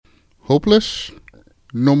Hopeless?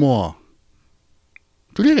 No more.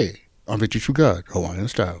 Today on Victory Through God, Hawaiian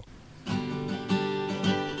Style.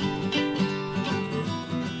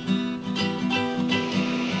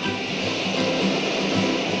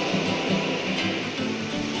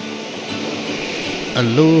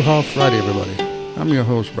 Aloha Friday, everybody. I'm your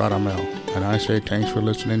host, Brad Amel, and I say thanks for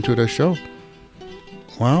listening to the show.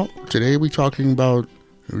 Well, today we're talking about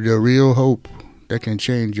the real hope that can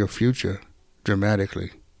change your future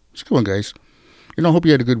dramatically. Let's go on, guys. I hope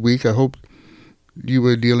you had a good week. I hope you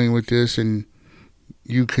were dealing with this and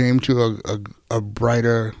you came to a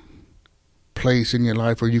brighter place in your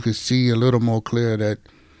life where you could see a little more clear that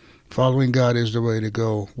following God is the way to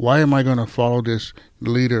go. Why am I going to follow this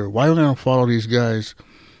leader? Why am I going to follow these guys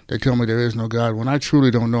that tell me there is no God when I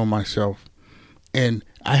truly don't know myself? And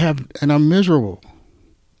I'm miserable.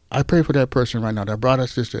 I pray for that person right now, that brother,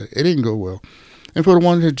 sister. It didn't go well. And for the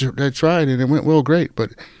ones that tried and it went well, great.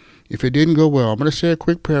 But if it didn't go well, I'm going to say a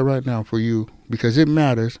quick prayer right now for you because it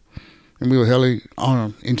matters. And we will heli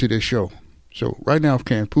on into this show. So right now, if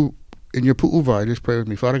you can, in your pu'uvai, just pray with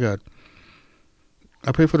me. Father God,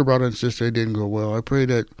 I pray for the brother and sister it didn't go well. I pray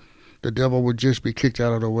that the devil would just be kicked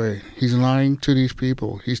out of the way. He's lying to these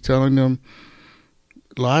people. He's telling them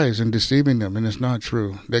lies and deceiving them, and it's not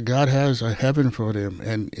true. That God has a heaven for them,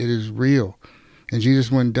 and it is real. And Jesus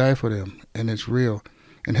went and died for them, and it's real.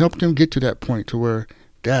 And help them get to that point to where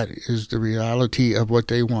that is the reality of what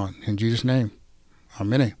they want. In Jesus' name,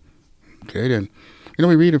 amen. Okay, then.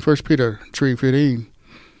 We read in 1 Peter 3:15,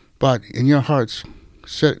 but in your hearts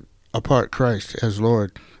set apart Christ as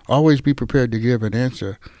Lord. Always be prepared to give an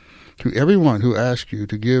answer to everyone who asks you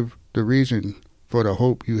to give the reason for the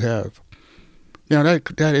hope you have. Now,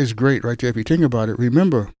 that is great right there. If you think about it,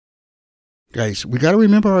 remember, guys, we got to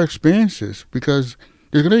remember our experiences because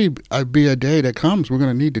there's going to be a day that comes we're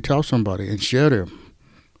going to need to tell somebody and share them.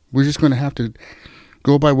 We're just going to have to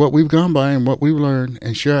go by what we've gone by and what we've learned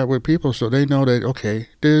and share it with people so they know that, okay,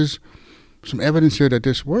 there's some evidence here that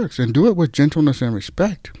this works, and do it with gentleness and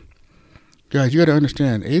respect. Guys, you got to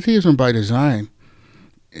understand, atheism by design,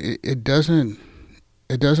 it doesn't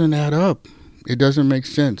add up. It doesn't make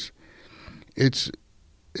sense.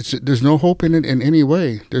 There's no hope in it in any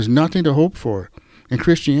way. There's nothing to hope for. In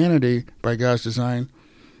Christianity, by God's design,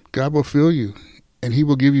 God will fill you, and He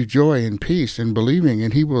will give you joy and peace and believing,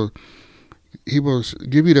 and He will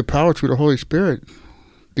give you the power through the Holy Spirit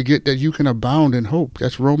to get that you can abound in hope.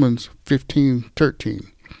 That's Romans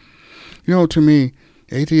 15:13. To me,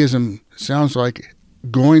 atheism sounds like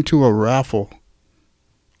going to a raffle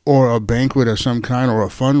or a banquet of some kind or a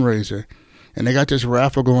fundraiser, and they got this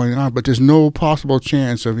raffle going on, but there's no possible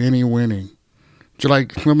chance of any winning. Just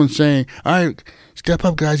like someone saying, all right, step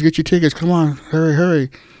up, guys, get your tickets. Come on, hurry.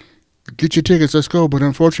 Get your tickets, let's go. But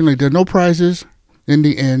unfortunately, there are no prizes in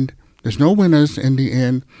the end. There's no winners in the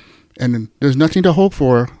end, and there's nothing to hope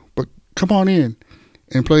for, but come on in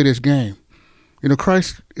and play this game.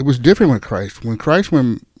 Christ, it was different with Christ.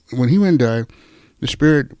 When He went and died, the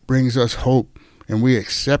Spirit brings us hope, and we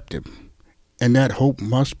accept Him. And that hope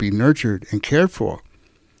must be nurtured and cared for.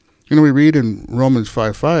 We read in Romans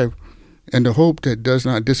 5:5, and the hope that does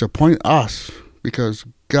not disappoint us because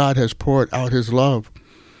God has poured out His love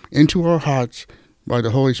into our hearts by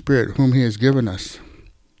the Holy Spirit whom He has given us.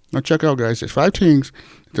 Now check out, guys, there's 5 things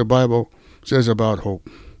the Bible says about hope.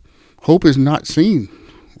 Hope is not seen,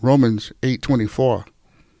 Romans 8:24.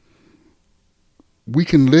 We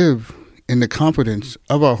can live in the confidence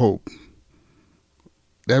of our hope.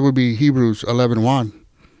 That would be Hebrews 11:1.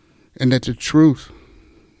 And that's the truth.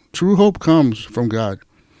 True hope comes from God.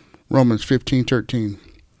 Romans 15:13.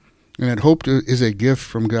 And that hope is a gift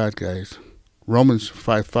from God, guys. Romans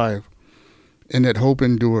 5:5. And that hope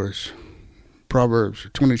endures. Proverbs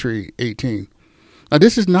 23:18. Now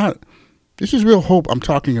this is real hope I'm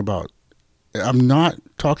talking about. I'm not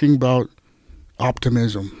talking about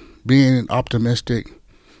optimism, being optimistic,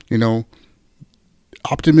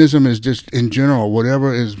 Optimism is just, in general,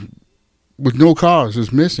 whatever is with no cause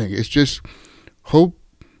is missing. It's just hope.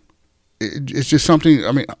 It's just something.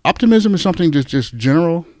 Optimism is something just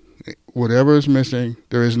general. Whatever is missing,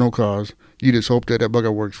 there is no cause. You just hope that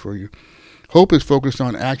bugger works for you. Hope is focused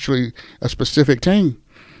on actually a specific thing.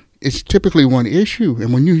 It's typically one issue.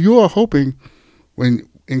 And when you are hoping, when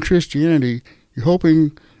in Christianity, your hope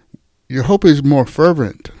is more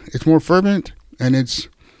fervent. It's more fervent and it's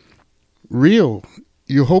real.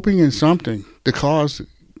 You're hoping in something. The cause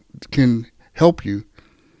can help you.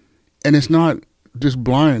 And it's not just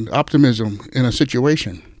blind optimism in a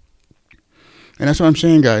situation. And that's what I'm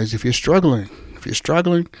saying, guys. If you're struggling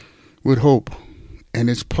with hope and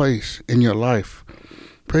its place in your life,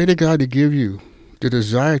 pray to God to give you the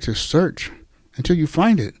desire to search until you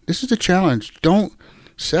find it. This is the challenge. Don't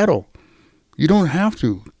settle. You don't have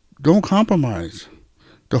to. Don't compromise.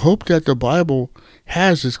 The hope that the Bible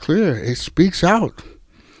has is clear. It speaks out.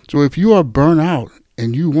 So if you are burnt out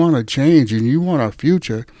and you want to change and you want a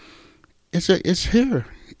future, it's here.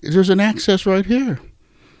 There's an access right here.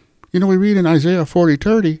 We read in Isaiah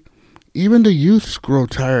 40:30, even the youths grow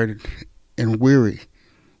tired and weary.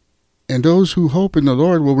 And those who hope in the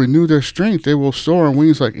Lord will renew their strength. They will soar on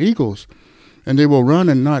wings like eagles. And they will run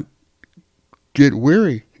and not get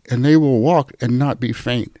weary. And they will walk and not be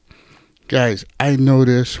faint. Guys, I know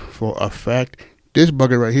this for a fact. This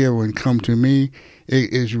bucket right here, when it come to me,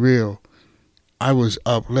 it is real. I was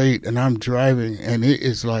up late and I'm driving and it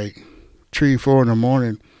is like 3, 4 in the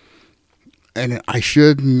morning. And I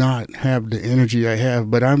should not have the energy I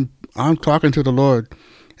have. But I'm talking to the Lord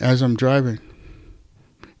as I'm driving.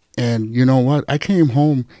 And you know what? I came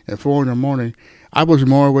home at 4 in the morning. I was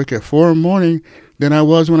more awake at 4 in the morning than I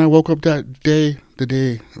was when I woke up the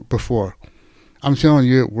day before. I'm telling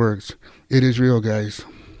you, it works. It is real, guys.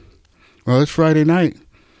 Well, it's Friday night.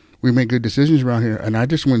 We make good decisions around here. And I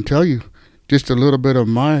just want to tell you just a little bit of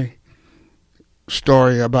my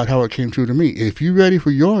story about how it came true to me. If you're ready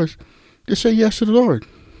for yours, just say yes to the Lord.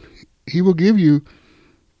 He will give you,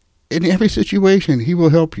 in every situation, He will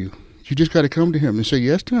help you. You just got to come to Him and say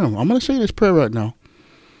yes to Him. I'm going to say this prayer right now.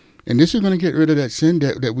 And this is going to get rid of that sin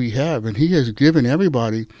that we have. And He has given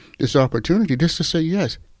everybody this opportunity just to say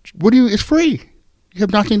yes. It's free. You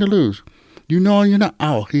have nothing to lose. You know you're not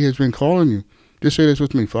out. He has been calling you. Just say this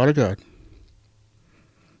with me. Father God,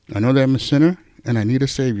 I know that I'm a sinner and I need a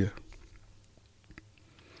Savior.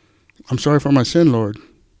 I'm sorry for my sin, Lord.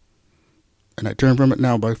 And I turn from it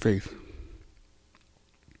now by faith.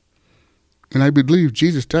 And I believe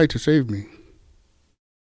Jesus died to save me.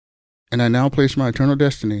 And I now place my eternal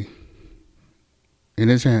destiny in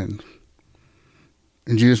His hands.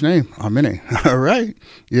 In Jesus' name, amen. All right.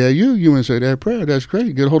 Yeah, you and say that prayer. That's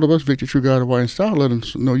great. Get a hold of us, Victory True God of Wine Style. Let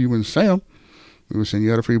us know you and Sam. We will send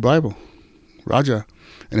you out a free Bible. Raja.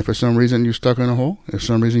 And if for some reason you're stuck in a hole, if for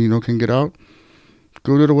some reason you can't get out,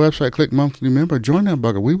 go to the website, click monthly member, join that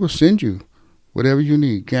bucket. We will send you whatever you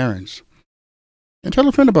need, guarantees. And tell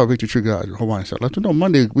a friend about Victory True God Hawaiian Style. Let them know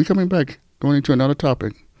Monday we coming back, going into another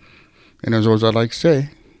topic. And as always, I'd like to say,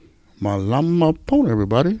 malama pona,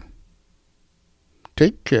 everybody.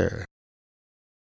 Take care.